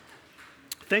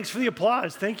Thanks for the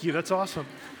applause. Thank you. That's awesome.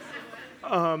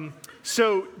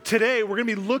 So today we're going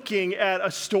to be looking at a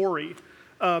story.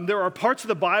 There are parts of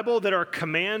the Bible that are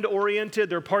command-oriented.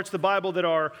 There are parts of the Bible that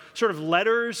are sort of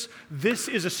letters. This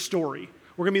is a story.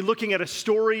 We're going to be looking at a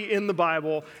story in the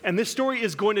Bible, and this story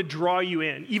is going to draw you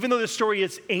in. Even though this story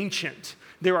is ancient,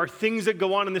 there are things that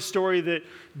go on in this story that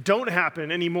don't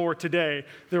happen anymore today.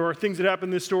 There are things that happen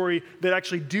in this story that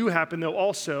actually do happen, though,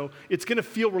 also. It's going to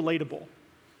feel relatable.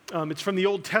 It's from the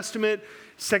Old Testament,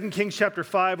 2 Kings chapter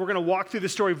 5. We're going to walk through the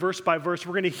story verse by verse.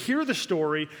 We're going to hear the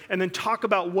story and then talk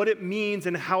about what it means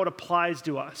and how it applies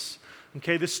to us.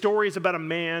 Okay, this story is about a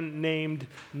man named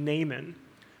Naaman.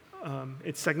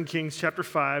 It's 2 Kings chapter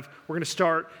 5. We're going to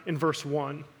start in verse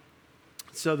 1.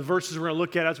 So the verses we're going to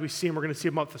look at as we see them, we're going to see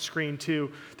them up the screen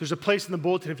too. There's a place in the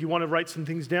bulletin if you want to write some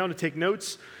things down to take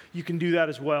notes, you can do that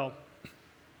as well.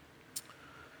 It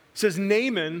says,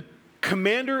 Naaman,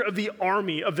 commander of the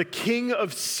army of the king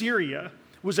of Syria,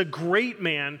 was a great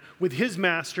man with his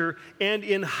master and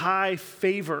in high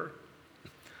favor,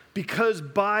 because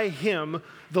by him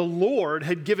the Lord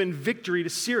had given victory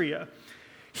to Syria.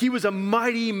 He was a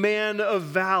mighty man of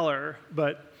valor.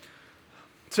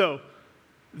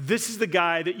 This is the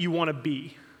guy that you want to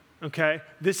be, okay?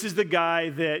 This is the guy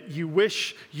that you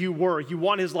wish you were. You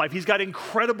want his life. He's got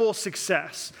incredible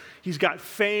success. He's got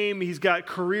fame. He's got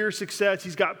career success.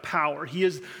 He's got power. He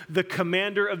is the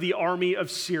commander of the army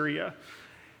of Syria.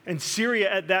 And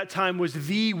Syria at that time was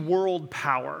the world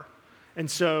power. And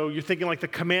so you're thinking like the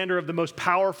commander of the most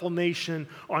powerful nation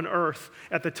on earth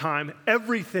at the time.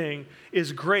 Everything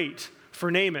is great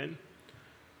for Naaman,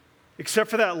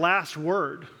 except for that last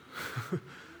word.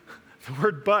 The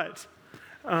word but.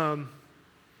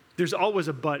 There's always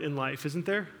a but in life, isn't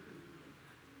there?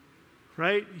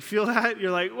 Right? You feel that?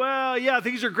 You're like, well, yeah,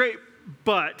 things are great,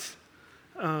 but.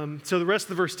 So the rest of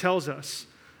the verse tells us,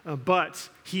 but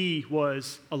he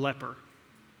was a leper.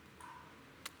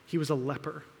 He was a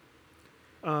leper.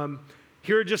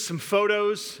 Here are just some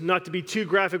photos, not to be too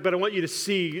graphic, but I want you to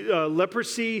see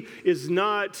leprosy is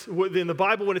not, in the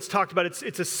Bible when it's talked about,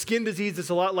 it's a skin disease that's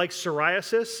a lot like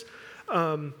psoriasis.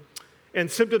 And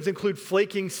symptoms include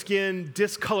flaking skin,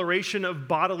 discoloration of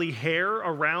bodily hair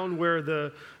around where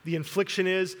the infliction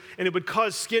is, and it would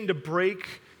cause skin to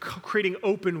break, creating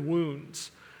open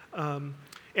wounds.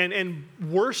 And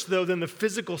worse, though, than the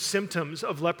physical symptoms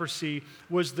of leprosy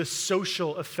was the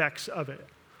social effects of it.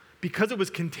 Because it was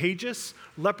contagious,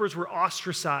 lepers were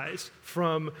ostracized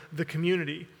from the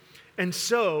community. And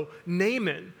so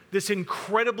Naaman, this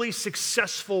incredibly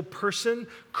successful person,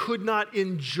 could not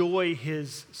enjoy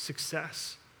his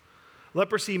success.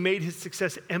 Leprosy made his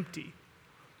success empty.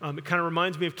 It kind of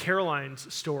reminds me of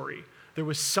Caroline's story. There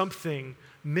was something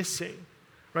missing,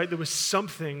 right? There was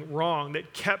something wrong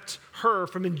that kept her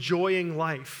from enjoying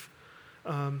life.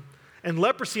 And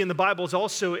leprosy in the Bible is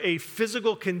also a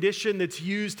physical condition that's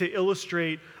used to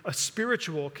illustrate a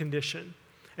spiritual condition.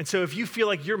 And so if you feel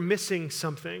like you're missing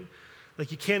something,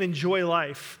 like you can't enjoy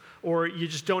life, or you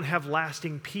just don't have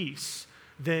lasting peace,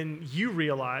 then you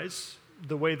realize,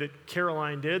 the way that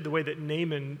Caroline did, the way that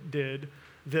Naaman did,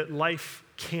 that life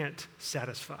can't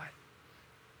satisfy.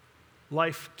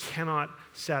 Life cannot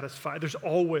satisfy. There's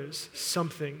always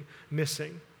something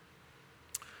missing.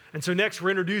 And so next,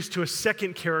 we're introduced to a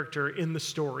second character in the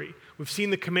story. We've seen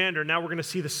the commander, now we're going to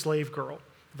see the slave girl.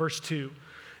 Verse 2.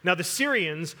 Now the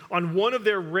Syrians, on one of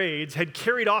their raids, had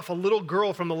carried off a little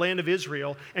girl from the land of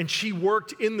Israel, and she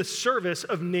worked in the service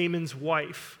of Naaman's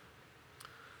wife.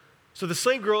 So the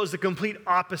slave girl is the complete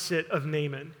opposite of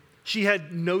Naaman. She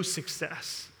had no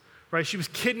success, right? She was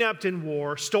kidnapped in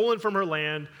war, stolen from her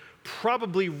land,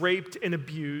 probably raped and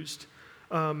abused.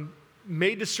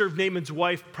 Made to serve Naaman's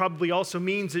wife probably also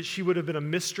means that she would have been a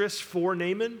mistress for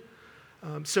Naaman.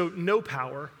 So no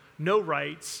power, no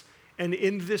rights. And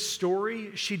in this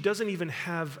story, she doesn't even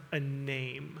have a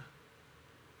name.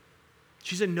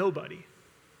 She's a nobody,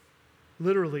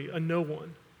 literally a no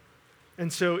one.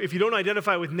 And so if you don't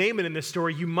identify with Naaman in this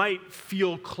story, you might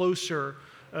feel closer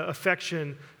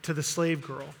affection to the slave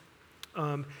girl.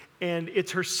 And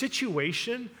it's her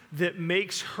situation that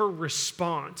makes her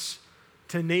response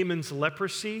to Naaman's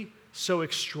leprosy so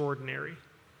extraordinary.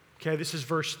 Okay, this is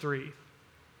verse 3.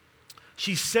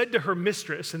 She said to her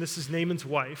mistress, and this is Naaman's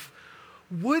wife,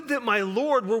 "Would that my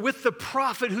Lord were with the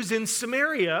prophet who's in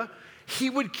Samaria. He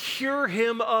would cure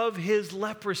him of his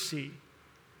leprosy."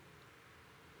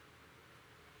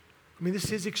 I mean,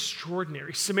 this is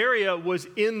extraordinary. Samaria was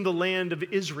in the land of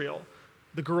Israel,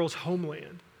 the girl's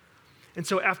homeland. And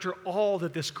so after all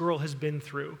that this girl has been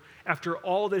through, after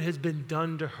all that has been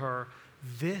done to her,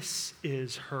 this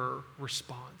is her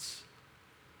response.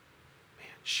 Man,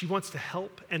 she wants to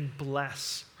help and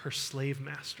bless her slave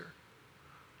master.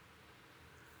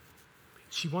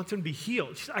 She wants him to be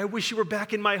healed. She says, I wish you were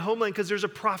back in my homeland because there's a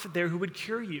prophet there who would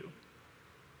cure you.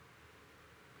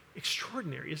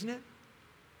 Extraordinary, isn't it?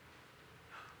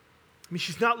 I mean,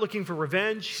 she's not looking for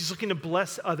revenge. She's looking to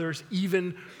bless others,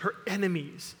 even her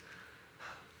enemies.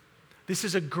 This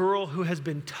is a girl who has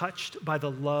been touched by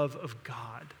the love of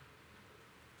God.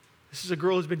 This is a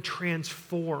girl who's been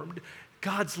transformed.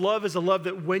 God's love is a love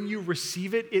that when you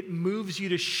receive it, it moves you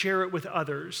to share it with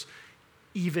others,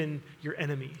 even your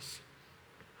enemies.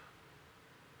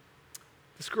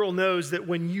 This girl knows that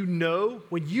when you know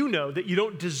that you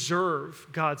don't deserve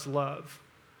God's love,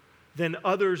 then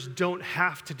others don't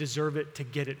have to deserve it to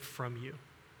get it from you.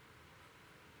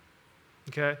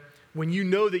 Okay? When you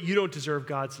know that you don't deserve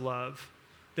God's love,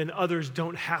 then others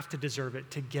don't have to deserve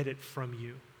it to get it from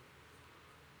you.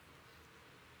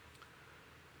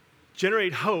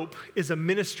 Generate Hope is a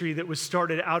ministry that was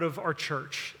started out of our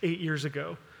church 8 years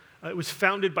ago. It was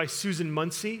founded by Susan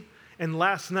Muncie, and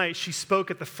last night she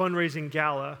spoke at the fundraising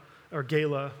gala,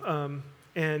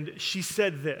 and she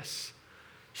said this.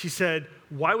 She said,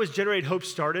 why was Generate Hope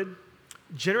started?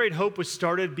 Generate Hope was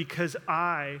started because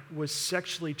I was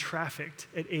sexually trafficked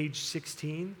at age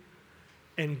 16,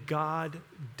 and God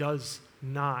does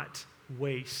not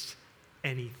waste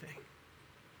anything.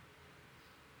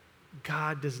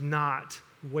 God does not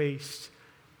waste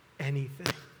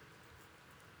anything.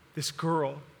 This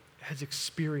girl has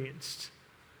experienced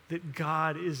that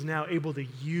God is now able to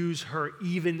use her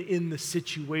even in the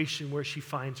situation where she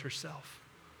finds herself.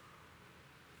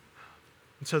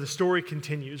 And so the story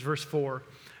continues, verse 4.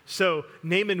 So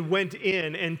Naaman went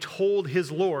in and told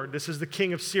his Lord, this is the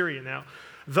king of Syria now,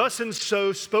 thus and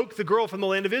so spoke the girl from the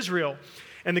land of Israel.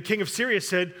 And the king of Syria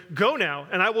said, go now,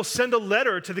 and I will send a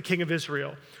letter to the king of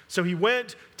Israel. So he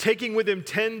went, taking with him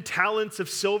 10 talents of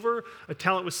silver. A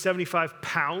talent was 75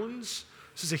 pounds.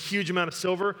 This is a huge amount of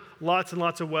silver, lots and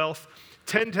lots of wealth.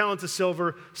 10 talents of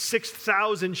silver,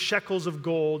 6,000 shekels of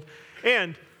gold,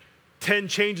 and 10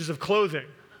 changes of clothing.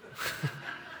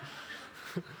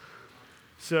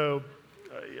 So,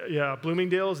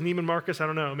 Bloomingdale's, Neiman Marcus, I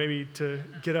don't know, maybe to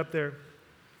get up there.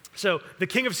 So the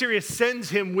king of Syria sends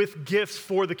him with gifts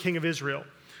for the king of Israel.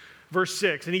 Verse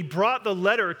 6, and he brought the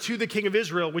letter to the king of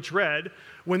Israel, which read,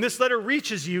 when this letter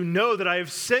reaches you, know that I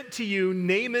have sent to you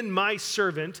Naaman my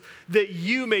servant, that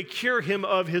you may cure him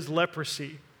of his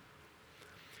leprosy.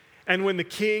 And when the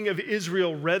king of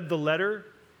Israel read the letter,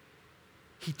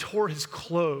 he tore his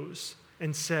clothes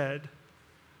and said,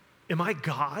 am I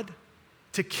God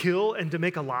to kill and to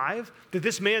make alive? That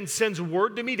this man sends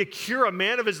word to me to cure a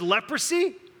man of his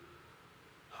leprosy?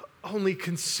 Only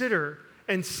consider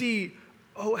and see,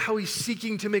 how he's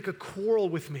seeking to make a quarrel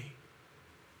with me.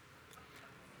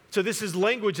 So this is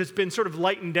language that's been sort of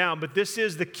lightened down, but this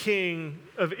is the king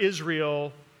of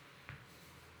Israel.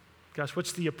 Gosh,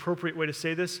 what's the appropriate way to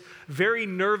say this? Very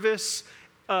nervous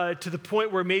to the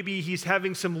point where maybe he's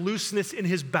having some looseness in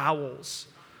his bowels.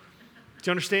 Do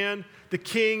you understand? The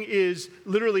king is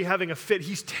literally having a fit.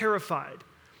 He's terrified.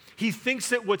 He thinks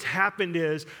that what's happened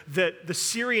is that the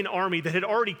Syrian army that had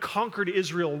already conquered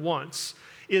Israel once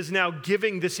is now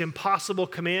giving this impossible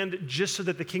command just so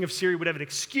that the king of Syria would have an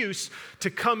excuse to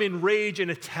come in rage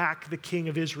and attack the king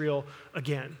of Israel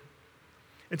again.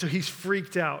 And so he's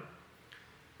freaked out.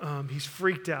 He's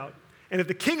freaked out. And if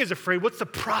the king is afraid, what's the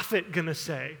prophet going to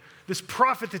say? This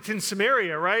prophet that's in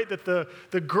Samaria, right? That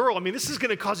the girl, this is going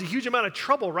to cause a huge amount of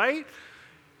trouble, right?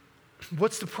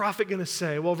 What's the prophet going to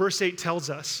say? Well, verse 8 tells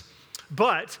us,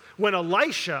 but when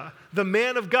Elisha, the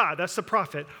man of God, that's the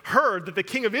prophet, heard that the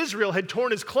king of Israel had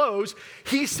torn his clothes,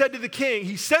 he sent to the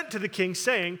king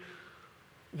saying,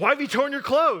 why have you torn your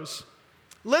clothes?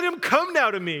 Let him come now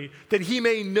to me, that he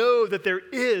may know that there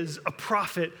is a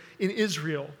prophet in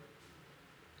Israel.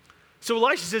 So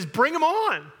Elisha says, bring him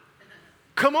on.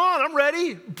 Come on, I'm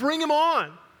ready. Bring him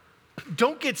on.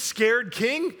 Don't get scared,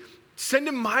 king. Send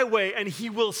him my way, and he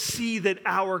will see that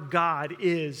our God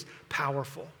is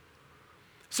powerful.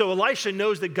 So Elisha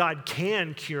knows that God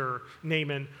can cure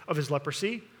Naaman of his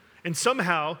leprosy, and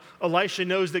somehow Elisha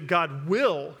knows that God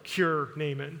will cure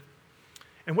Naaman.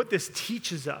 And what this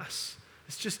teaches us,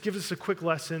 this just gives us a quick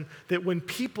lesson that when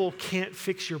people can't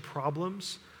fix your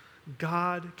problems,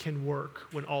 God can work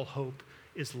when all hope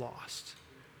is lost.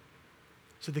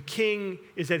 So the king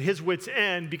is at his wit's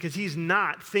end because he's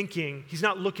not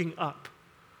looking up.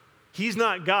 He's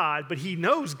not God, but he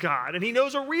knows God, and he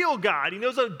knows a real God. He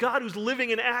knows a God who's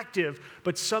living and active,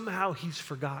 but somehow he's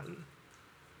forgotten.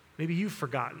 Maybe you've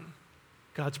forgotten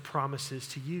God's promises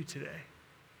to you today.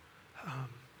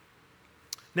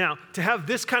 Now, to have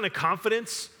this kind of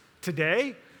confidence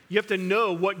today, you have to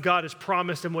know what God has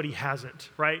promised and what he hasn't,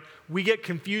 right? We get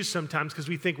confused sometimes because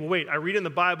we think, well, wait, I read in the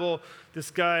Bible, this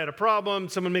guy had a problem,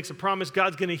 someone makes a promise,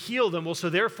 God's going to heal them. Well, so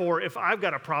therefore, if I've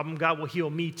got a problem, God will heal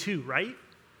me too, right?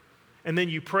 And then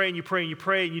you pray and you pray and you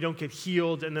pray and you don't get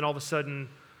healed, and then all of a sudden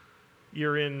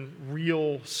you're in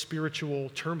real spiritual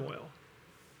turmoil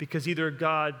because either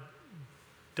God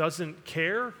doesn't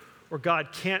care or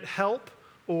God can't help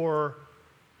or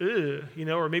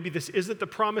or maybe this isn't the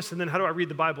promise, and then how do I read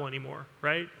the Bible anymore,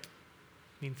 right?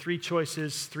 I mean, 3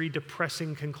 choices, 3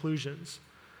 depressing conclusions.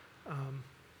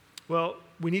 Well,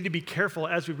 we need to be careful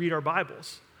as we read our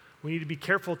Bibles. We need to be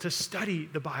careful to study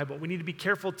the Bible. We need to be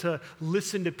careful to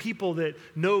listen to people that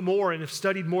know more and have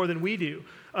studied more than we do.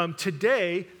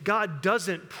 Today, God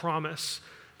doesn't promise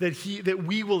that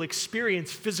we will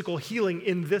experience physical healing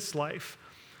in this life,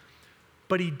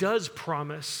 but he does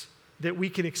promise that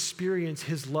we can experience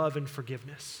his love and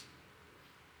forgiveness.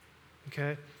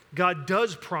 Okay? God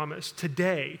does promise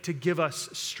today to give us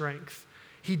strength.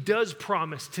 He does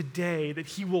promise today that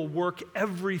he will work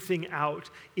everything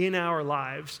out in our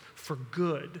lives for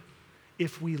good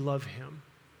if we love him.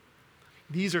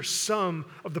 These are some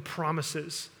of the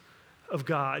promises of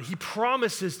God. He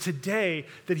promises today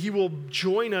that he will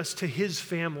join us to his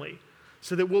family,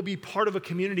 so that we'll be part of a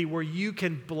community where you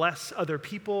can bless other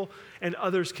people and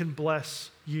others can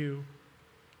bless you.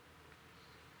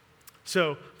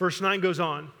 So, verse 9 goes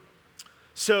on.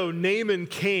 So Naaman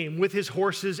came with his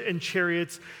horses and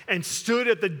chariots and stood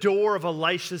at the door of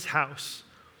Elisha's house.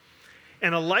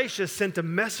 And Elisha sent a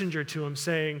messenger to him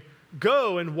saying,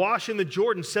 "Go and wash in the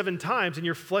Jordan 7 times, and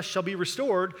your flesh shall be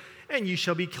restored, and you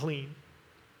shall be clean."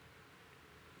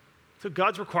 So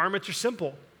God's requirements are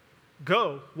simple.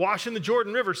 Go, wash in the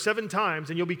Jordan River 7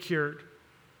 times and you'll be cured.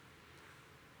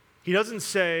 He doesn't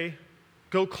say,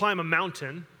 go climb a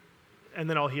mountain and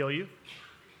then I'll heal you.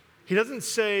 He doesn't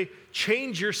say,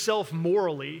 change yourself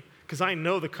morally because I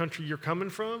know the country you're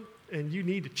coming from and you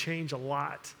need to change a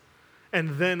lot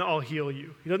and then I'll heal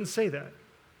you. He doesn't say that.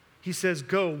 He says,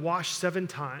 go, wash 7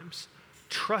 times,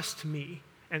 trust me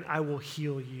and I will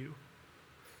heal you.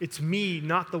 It's me,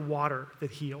 not the water, that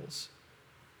heals.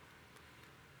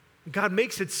 God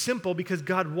makes it simple because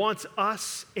God wants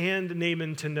us and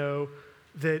Naaman to know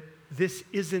that this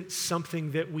isn't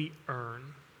something that we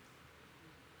earn.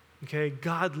 Okay?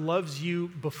 God loves you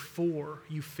before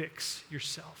you fix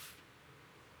yourself.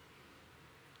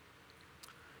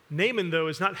 Naaman, though,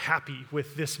 is not happy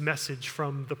with this message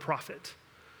from the prophet.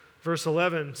 Verse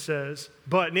 11 says,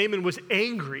 but Naaman was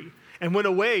angry and went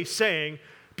away saying,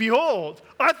 behold,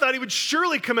 I thought he would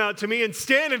surely come out to me and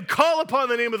stand and call upon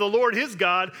the name of the Lord his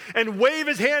God and wave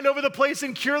his hand over the place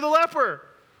and cure the leper.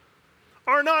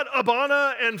 Are not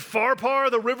Abana and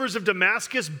Pharpar, the rivers of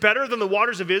Damascus, better than the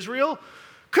waters of Israel?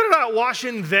 Could I not wash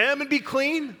in them and be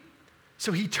clean?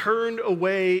 So he turned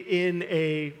away in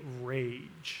a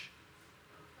rage.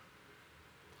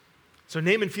 So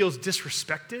Naaman feels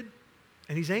disrespected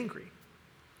and he's angry.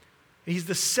 He's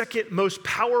the second most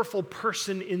powerful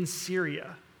person in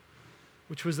Syria,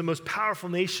 which was the most powerful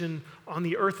nation on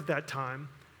the earth at that time,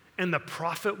 and the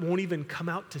prophet won't even come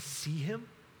out to see him.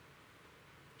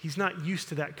 He's not used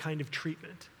to that kind of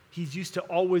treatment. He's used to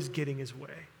always getting his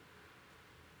way.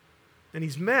 And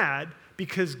he's mad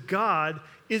because God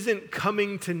isn't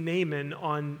coming to Naaman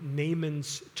on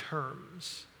Naaman's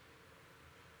terms.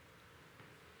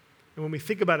 And when we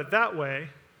think about it that way,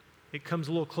 it comes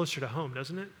a little closer to home,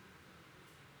 doesn't it?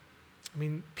 I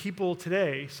mean, people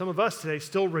today, some of us today,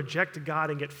 still reject God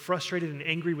and get frustrated and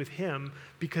angry with him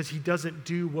because he doesn't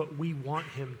do what we want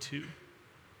him to.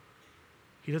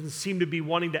 He doesn't seem to be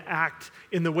wanting to act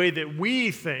in the way that we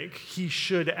think he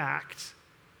should act.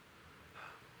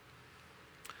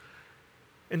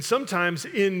 And sometimes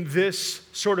in this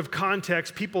sort of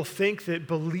context, people think that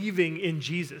believing in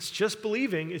Jesus, just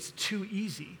believing, is too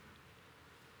easy.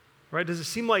 Right? Doesn't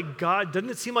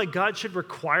it seem like God should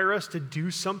require us to do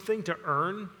something to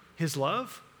earn his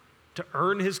love, to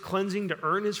earn his cleansing, to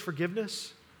earn his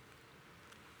forgiveness?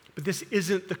 But this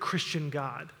isn't the Christian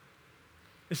God.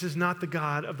 This is not the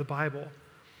God of the Bible.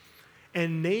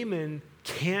 And Naaman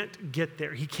can't get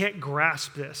there. He can't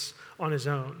grasp this on his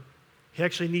own. He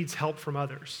actually needs help from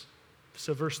others.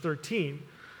 So verse 13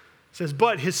 says,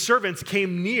 but his servants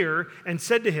came near and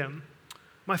said to him,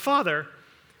 my father,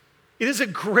 it is a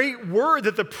great word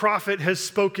that the prophet has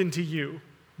spoken to you.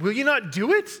 Will you not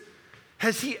do it?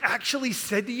 Has he actually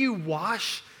said to you,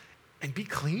 wash and be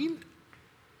clean?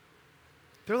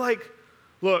 They're like,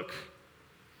 look,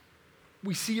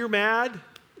 we see you're mad,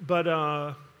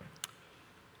 but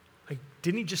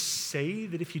didn't he just say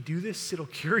that if you do this, it'll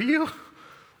cure you?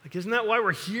 Isn't that why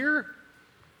we're here?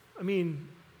 I mean,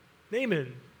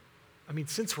 Naaman,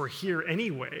 since we're here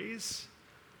anyways,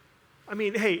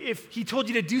 hey, if he told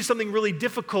you to do something really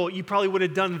difficult, you probably would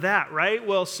have done that, right?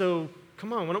 Well, so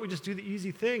come on, why don't we just do the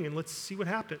easy thing and let's see what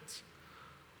happens?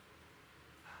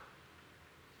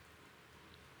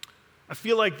 I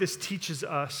feel like this teaches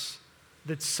us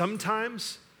that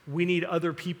sometimes we need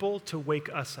other people to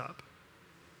wake us up.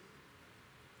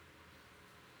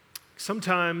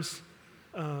 Sometimes,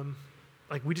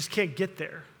 we just can't get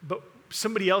there, but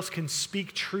somebody else can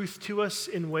speak truth to us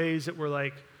in ways that we're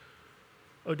like,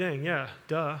 oh, dang, yeah,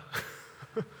 duh.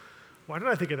 Why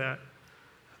didn't I think of that?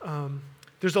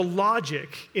 There's a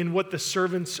logic in what the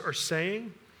servants are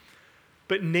saying,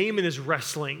 but Naaman is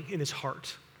wrestling in his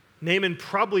heart. Naaman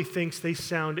probably thinks they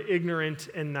sound ignorant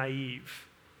and naive,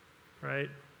 right?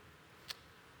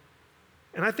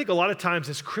 And I think a lot of times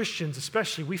as Christians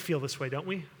especially, we feel this way, don't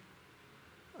we?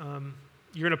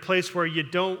 You're in a place where you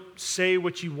don't say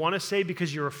what you want to say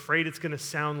because you're afraid it's going to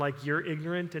sound like you're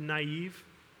ignorant and naive.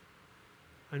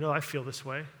 I know I feel this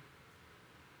way.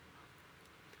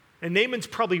 And Naaman's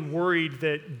probably worried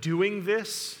that doing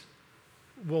this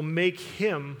will make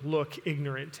him look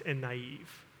ignorant and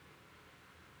naive.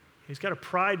 He's got a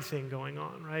pride thing going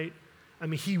on, right?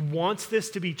 He wants this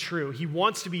to be true. He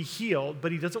wants to be healed,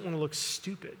 but he doesn't want to look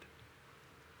stupid.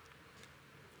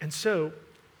 And so,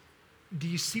 do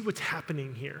you see what's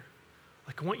happening here?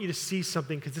 I want you to see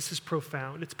something because this is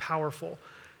profound. It's powerful.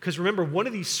 Because remember, one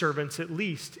of these servants, at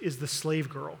least, is the slave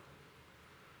girl,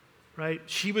 right?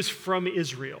 She was from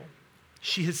Israel.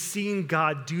 She has seen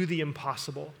God do the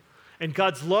impossible. And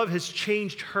God's love has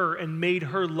changed her and made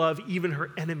her love even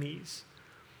her enemies.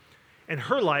 And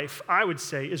her life, I would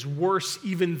say, is worse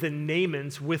even than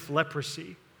Naaman's with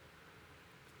leprosy.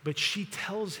 But she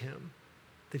tells him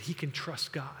that he can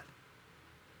trust God.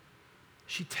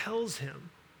 She tells him,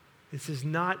 this is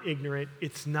not ignorant,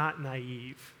 it's not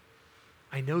naive.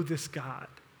 I know this God,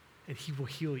 and he will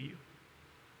heal you.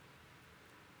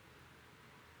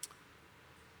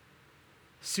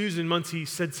 Susan Muncie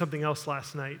said something else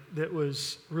last night that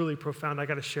was really profound. I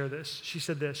got to share this. She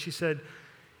said this. She said,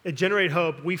 at Generate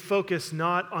Hope, we focus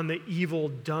not on the evil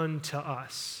done to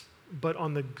us, but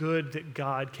on the good that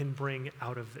God can bring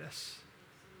out of this.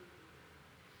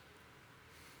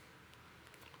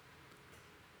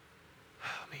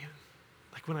 Oh, man.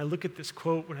 When I look at this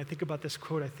quote, when I think about this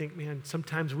quote, I think, man,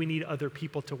 sometimes we need other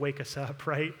people to wake us up,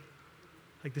 right?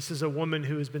 This is a woman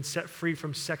who has been set free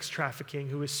from sex trafficking,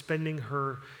 who is spending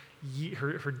her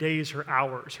days, her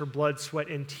hours, her blood, sweat,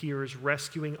 and tears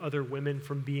rescuing other women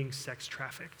from being sex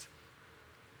trafficked.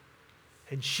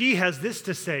 And she has this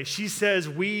to say. She says,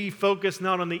 we focus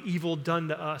not on the evil done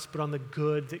to us, but on the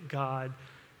good that God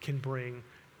can bring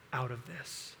out of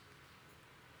this.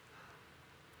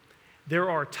 There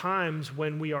are times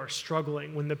when we are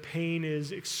struggling, when the pain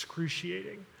is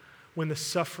excruciating, when the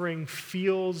suffering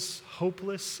feels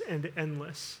hopeless and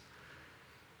endless.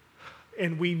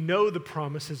 And we know the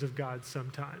promises of God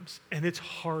sometimes, and it's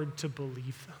hard to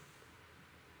believe them.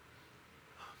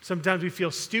 Sometimes we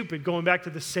feel stupid going back to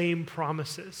the same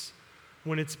promises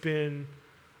when it's been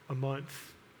a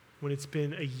month, when it's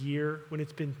been a year, when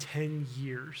it's been 10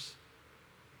 years.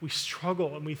 We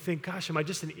struggle and we think, gosh, am I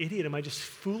just an idiot? Am I just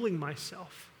fooling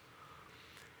myself?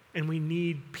 And we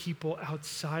need people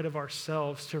outside of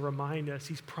ourselves to remind us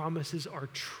these promises are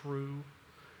true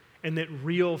and that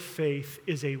real faith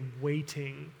is a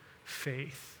waiting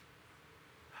faith.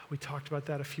 We talked about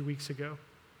that a few weeks ago.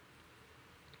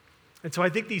 And so I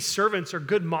think these servants are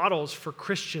good models for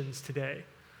Christians today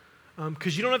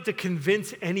because you don't have to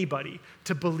convince anybody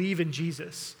to believe in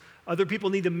Jesus. Other people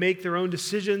need to make their own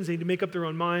decisions, they need to make up their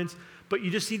own minds, but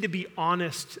you just need to be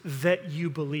honest that you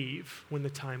believe when the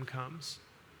time comes.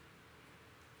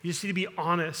 You just need to be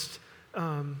honest.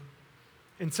 And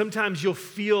sometimes you'll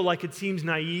feel like it seems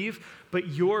naive, but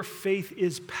your faith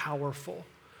is powerful.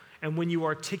 And when you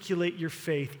articulate your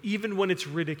faith, even when it's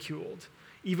ridiculed,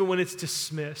 even when it's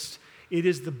dismissed, it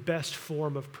is the best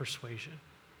form of persuasion.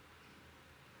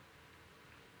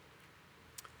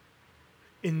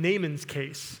 In Naaman's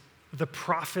case, the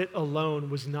prophet alone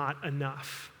was not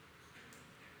enough.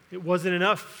 It wasn't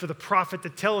enough for the prophet to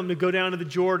tell him to go down to the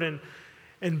Jordan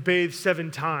and bathe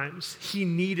 7 times. He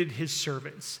needed his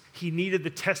servants. He needed the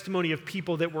testimony of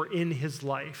people that were in his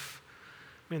life.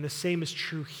 Man, the same is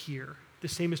true here. The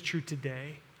same is true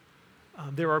today.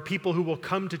 There are people who will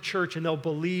come to church and they'll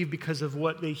believe because of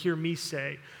what they hear me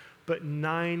say, but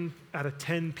 9 out of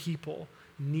 10 people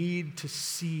need to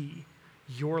see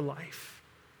your life.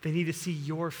 They need to see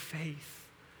your faith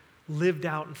lived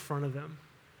out in front of them.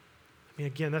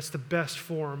 Again, that's the best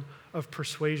form of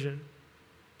persuasion.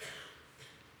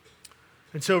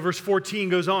 And so verse 14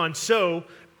 goes on. So,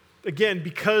 again,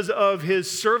 because of his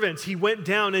servants, he went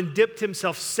down and dipped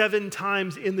himself 7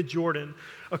 times in the Jordan,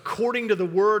 according to the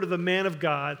word of the man of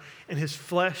God, and his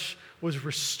flesh was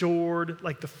restored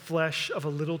like the flesh of a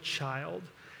little child,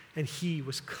 and he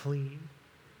was clean.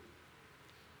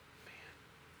 Man,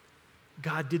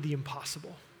 God did the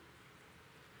impossible.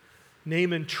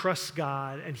 Naaman trusts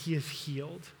God, and he is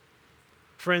healed.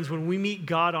 Friends, when we meet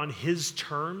God on his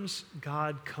terms,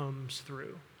 God comes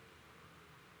through.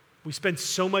 We spend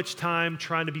so much time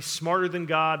trying to be smarter than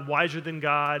God, wiser than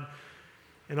God,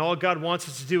 and all God wants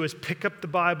us to do is pick up the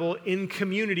Bible in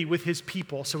community with his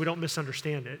people so we don't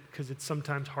misunderstand it, because it's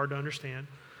sometimes hard to understand.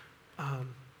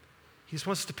 He just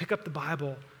wants us to pick up the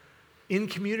Bible in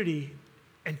community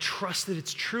and trust that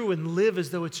it's true and live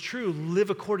as though it's true. Live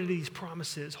according to these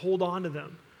promises. Hold on to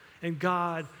them. And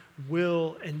God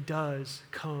will and does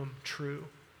come true.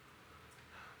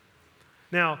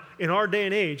 Now, in our day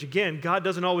and age, again, God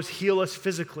doesn't always heal us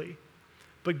physically,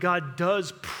 but God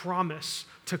does promise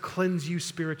to cleanse you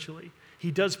spiritually. He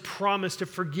does promise to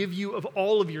forgive you of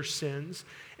all of your sins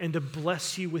and to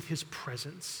bless you with his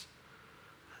presence.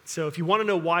 So if you want to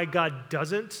know why God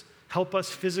doesn't help us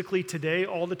physically today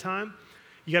all the time,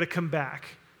 you got to come back,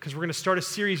 because we're going to start a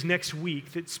series next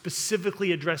week that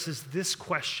specifically addresses this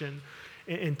question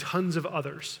and tons of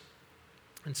others.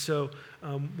 And so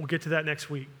we'll get to that next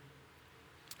week.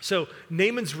 So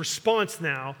Naaman's response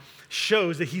now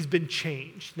shows that he's been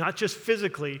changed, not just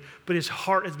physically, but his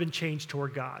heart has been changed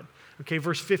toward God. Okay,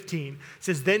 verse 15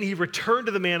 says, "Then he returned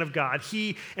to the man of God,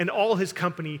 he and all his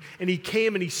company, and he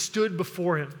came and he stood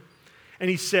before him.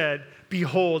 And he said,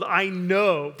 'Behold, I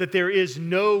know that there is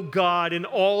no God in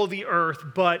all the earth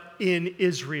but in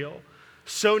Israel.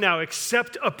 So now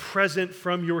accept a present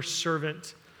from your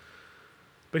servant.'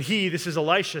 But he," this is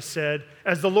Elisha, "said,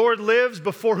 'As the Lord lives,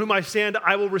 before whom I stand,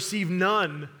 I will receive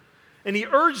none.' And he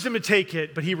urged him to take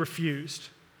it, but he refused."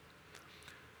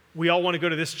 We all want to go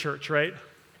to this church, right?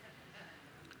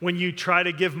 When you try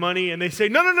to give money and they say,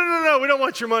 no, we don't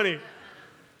want your money.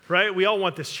 Right? We all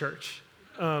want this church.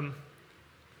 We're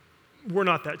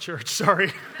not that church,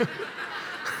 sorry.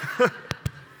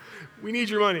 We need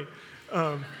your money.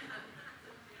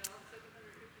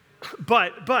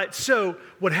 But so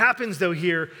what happens though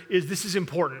here is this is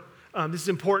important. This is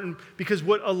important because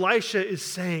what Elisha is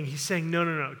saying, he's saying,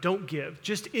 no, don't give.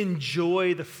 Just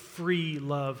enjoy the free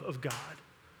love of God.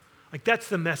 Like that's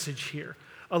the message here.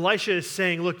 Elisha is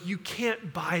saying, look, you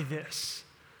can't buy this.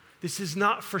 This is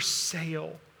not for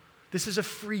sale. This is a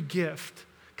free gift.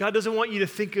 God doesn't want you to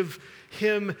think of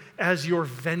him as your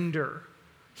vendor.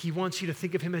 He wants you to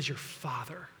think of him as your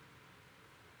father.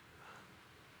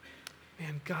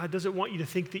 Man, God doesn't want you to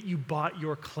think that you bought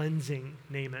your cleansing,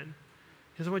 Naaman.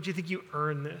 He doesn't want you to think you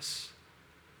earned this.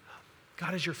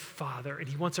 God is your father, and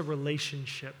he wants a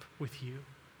relationship with you.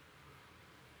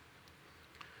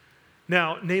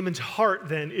 Now, Naaman's heart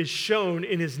then is shown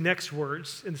in his next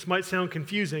words, and this might sound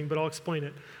confusing, but I'll explain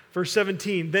it. Verse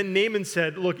 17, "Then Naaman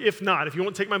said, 'Look, if you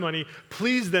won't take my money,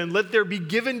 please then let there be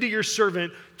given to your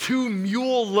servant 2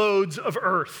 mule loads of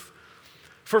earth.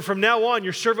 For from now on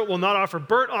your servant will not offer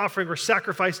burnt offering or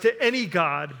sacrifice to any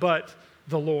god but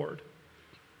the Lord.'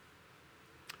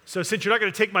 So since you're not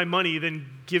going to take my money, then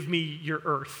give me your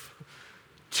earth.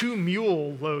 2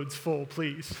 mule loads full,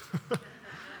 please."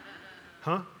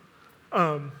 Huh?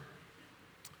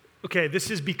 Okay, this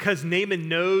is because Naaman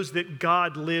knows that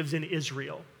God lives in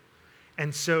Israel.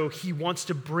 And so he wants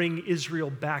to bring Israel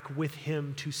back with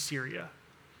him to Syria.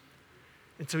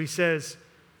 And so he says,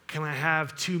 "Can I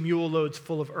have 2 mule loads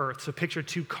full of earth?" So picture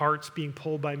 2 carts being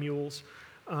pulled by mules.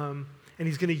 And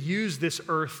he's going to use this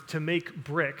earth to make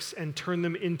bricks and turn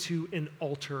them into an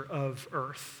altar of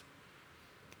earth.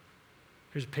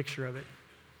 Here's a picture of it.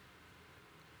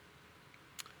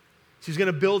 So he's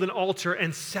going to build an altar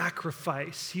and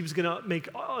sacrifice. He was going to make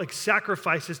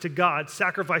sacrifices to God,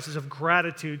 sacrifices of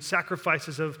gratitude,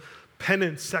 sacrifices of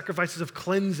penance, sacrifices of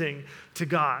cleansing to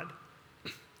God,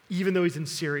 even though he's in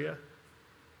Syria.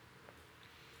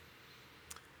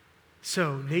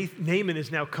 So Naaman is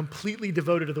now completely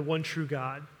devoted to the one true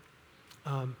God.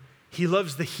 He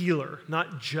loves the healer,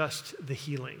 not just the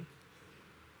healing.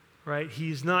 Right?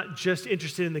 He's not just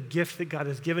interested in the gift that God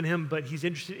has given him, but he's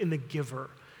interested in the giver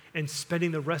and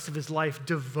spending the rest of his life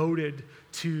devoted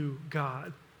to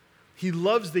God. He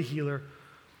loves the healer,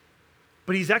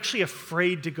 but he's actually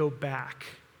afraid to go back.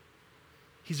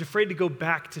 He's afraid to go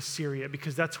back to Syria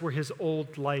because that's where his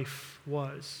old life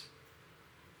was.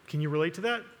 Can you relate to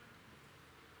that?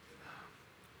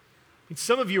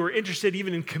 Some of you are interested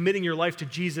even in committing your life to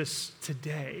Jesus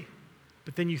today,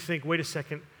 but then you think, wait a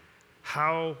second,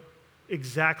 how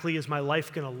exactly is my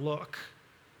life going to look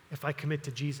if I commit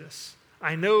to Jesus.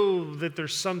 I know that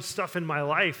there's some stuff in my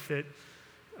life that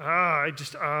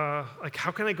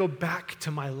how can I go back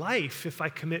to my life if I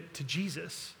commit to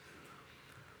Jesus?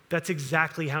 That's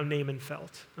exactly how Naaman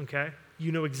felt, okay?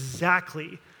 You know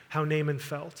exactly how Naaman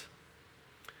felt.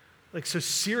 So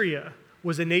Syria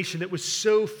was a nation that was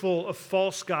so full of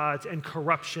false gods and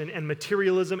corruption and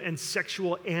materialism and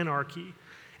sexual anarchy.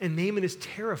 And Naaman is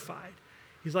terrified.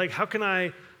 He's like, how can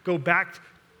I go back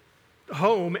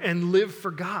home and live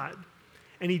for God?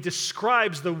 And he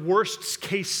describes the worst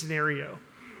case scenario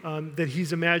that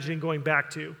he's imagining going back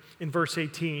to in verse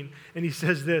 18. And he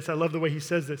says this, I love the way he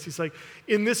says this. He's like,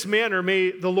 in this manner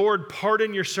may the Lord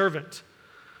pardon your servant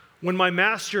when my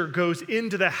master goes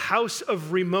into the house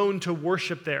of Rimmon to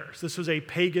worship there. So this was a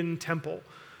pagan temple.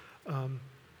 So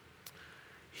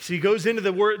he goes into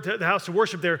the house to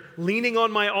worship there, leaning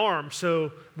on my arm.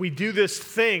 So we do this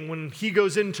thing when he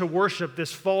goes in to worship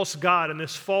this false god in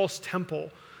this false temple.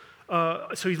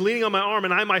 So he's leaning on my arm,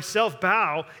 and I myself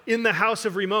bow in the house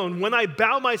of Rimmon. When I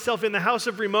bow myself in the house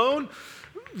of Rimmon,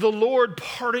 the Lord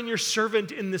pardon your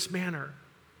servant in this manner.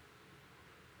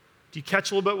 Do you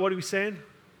catch a little bit what he was saying?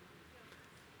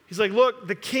 He's like, look,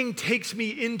 the king takes me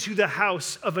into the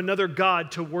house of another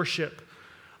god to worship.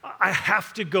 I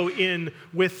have to go in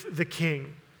with the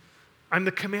king. I'm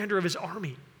the commander of his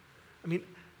army. I mean,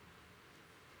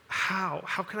 how?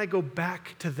 How can I go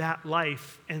back to that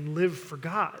life and live for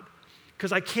God?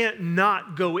 Because I can't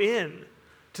not go in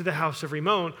to the house of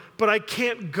Rimmon, but I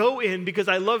can't go in because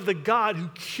I love the God who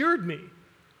cured me.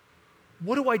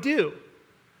 What do I do?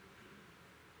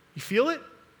 You feel it?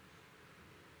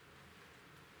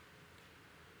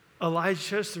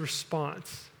 Elijah's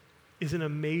response is an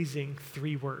amazing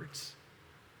 3 words.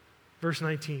 Verse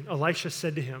 19, Elisha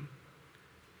said to him,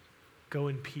 go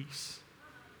in peace.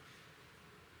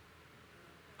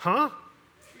 Huh?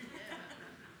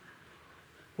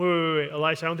 Wait,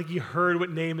 Elisha, I don't think you heard what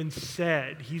Naaman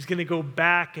said. He's going to go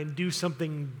back and do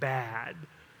something bad.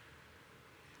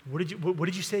 What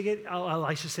did you say again?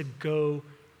 Elisha said, go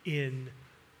in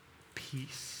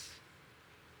peace.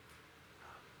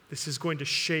 This is going to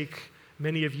shake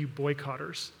many of you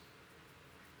boycotters.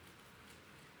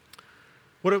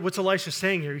 What's Elisha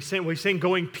saying here? He's saying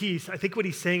go in peace. I think what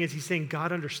he's saying is he's saying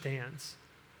God understands.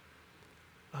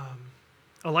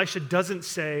 Elisha doesn't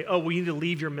say, oh, we need to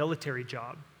leave your military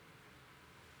job.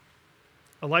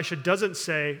 Elisha doesn't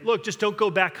say, look, just don't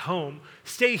go back home.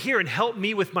 Stay here and help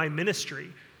me with my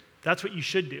ministry. That's what you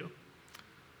should do.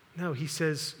 No, he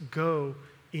says, go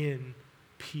in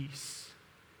peace.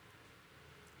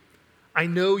 I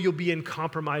know you'll be in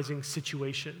compromising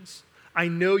situations. I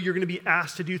know you're going to be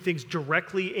asked to do things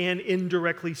directly and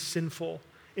indirectly sinful,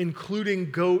 including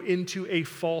go into a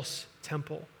false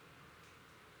temple.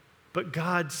 But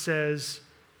God says,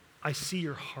 I see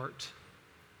your heart.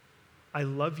 I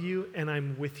love you and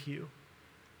I'm with you.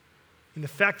 And the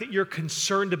fact that you're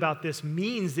concerned about this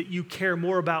means that you care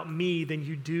more about me than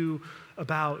you do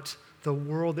about the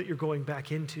world that you're going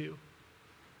back into.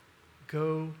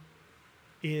 Go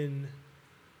in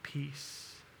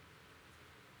peace.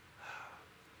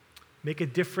 Make a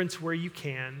difference where you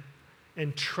can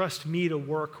and trust me to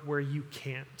work where you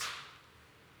can't.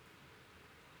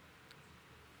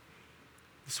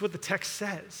 This is what the text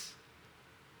says.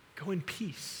 Go in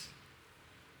peace.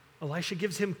 Elisha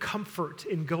gives him comfort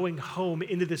in going home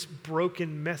into this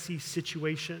broken, messy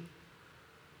situation.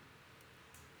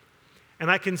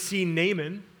 And I can see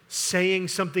Naaman saying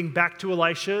something back to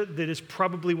Elisha that is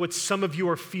probably what some of you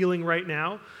are feeling right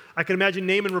now. I can imagine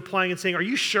Naaman replying and saying, are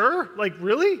you sure? Like,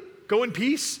 really? Go in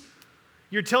peace?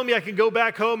 You're telling me I can go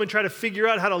back home and try to figure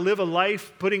out how to live a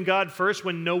life putting God first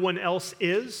when no one else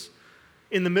is?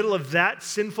 In the middle of that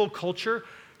sinful culture?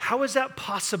 How is that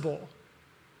possible?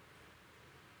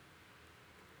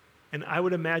 And I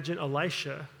would imagine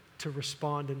Elisha to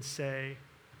respond and say,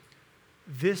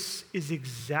 this is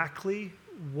exactly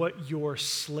what your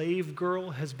slave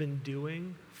girl has been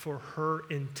doing for her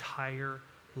entire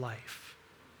life.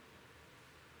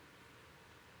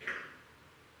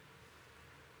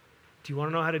 Do you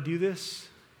want to know how to do this?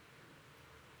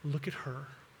 Look at her.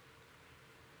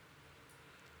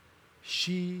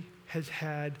 She has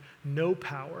had no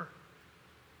power.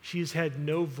 She has had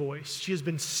no voice. She has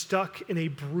been stuck in a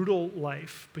brutal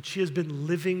life, but she has been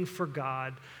living for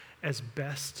God as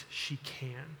best she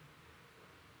can.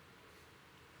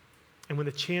 And when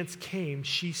the chance came,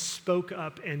 she spoke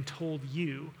up and told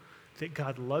you that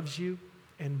God loves you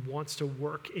and wants to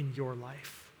work in your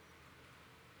life.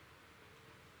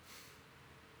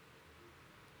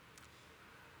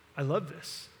 I love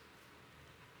this.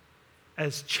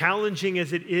 as challenging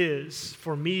as it is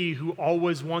for me who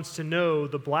always wants to know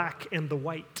the black and the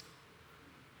white.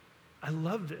 I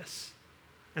love this.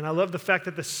 And I love the fact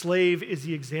that the slave is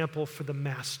the example for the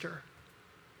master.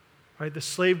 Right? The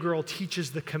slave girl teaches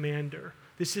the commander.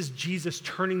 This is Jesus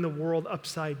turning the world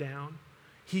upside down.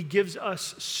 He gives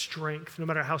us strength, no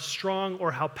matter how strong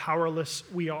or how powerless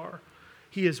we are.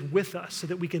 He is with us so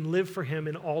that we can live for him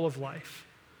in all of life,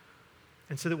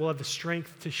 and so that we'll have the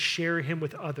strength to share him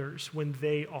with others when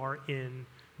they are in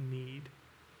need.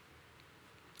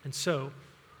 And so,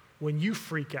 when you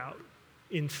freak out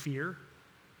in fear,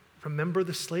 remember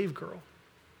the slave girl.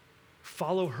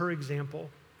 Follow her example.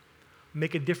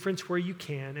 Make a difference where you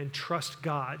can, and trust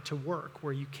God to work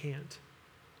where you can't.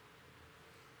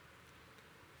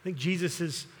 I think Jesus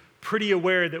is pretty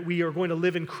aware that we are going to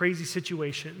live in crazy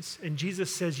situations. And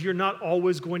Jesus says, you're not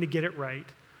always going to get it right,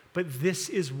 but this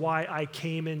is why I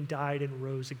came and died and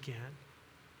rose again.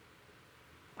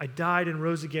 I died and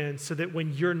rose again so that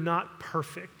when you're not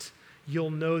perfect, you'll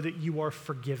know that you are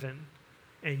forgiven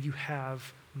and you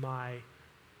have my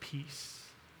peace.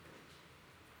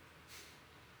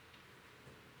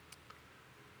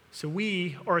 So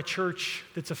we are a church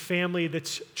that's a family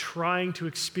that's trying to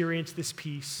experience this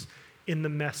peace in the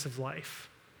mess of life.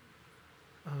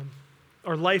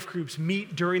 Our life groups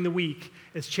meet during the week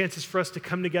as chances for us to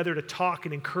come together to talk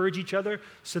and encourage each other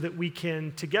so that we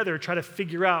can together try to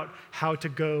figure out how to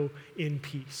go in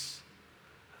peace.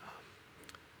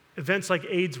 Events like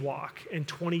AIDS Walk in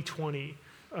 2020,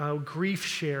 Grief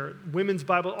Share, Women's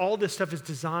Bible, all this stuff is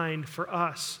designed for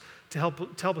us to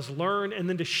help us learn and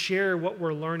then to share what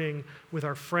we're learning with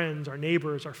our friends, our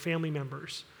neighbors, our family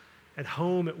members, at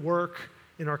home, at work,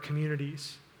 in our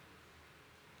communities.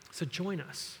 So join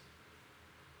us.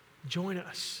 Join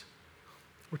us.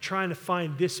 We're trying to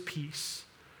find this peace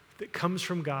that comes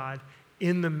from God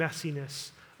in the messiness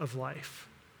of life.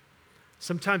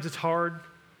 Sometimes it's hard.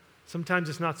 Sometimes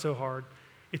it's not so hard.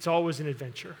 It's always an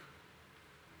adventure.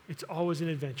 It's always an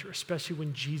adventure, especially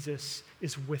when Jesus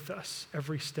is with us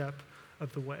every step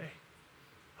of the way.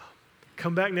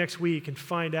 Come back next week and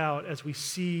find out as we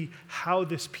see how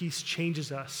this peace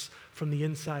changes us from the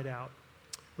inside out.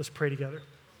 Let's pray together.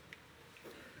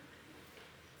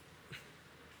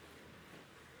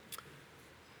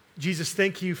 Jesus,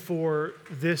 thank you for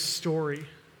this story.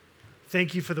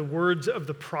 Thank you for the words of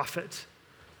the prophet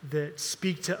that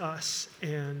speak to us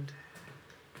and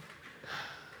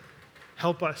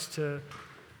help us to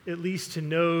at least to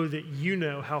know that you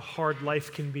know how hard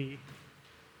life can be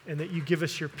and that you give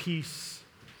us your peace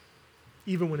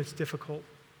even when it's difficult.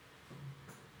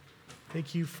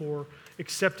 Thank you for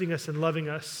accepting us and loving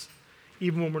us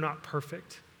even when we're not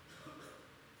perfect.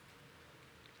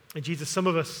 And Jesus, some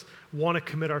of us want to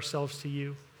commit ourselves to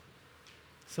you.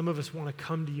 Some of us want to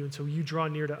come to you, and so you draw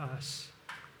near to us.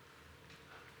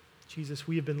 Jesus,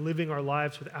 we have been living our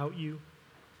lives without you.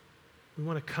 We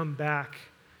want to come back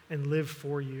and live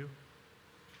for you.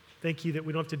 Thank you that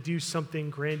we don't have to do something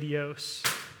grandiose,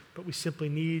 but we simply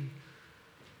need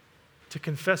to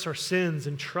confess our sins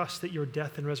and trust that your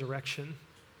death and resurrection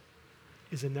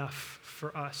is enough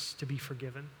for us to be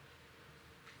forgiven.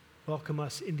 Welcome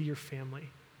us into your family.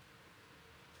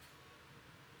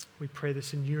 We pray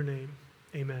this in your name.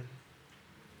 Amen.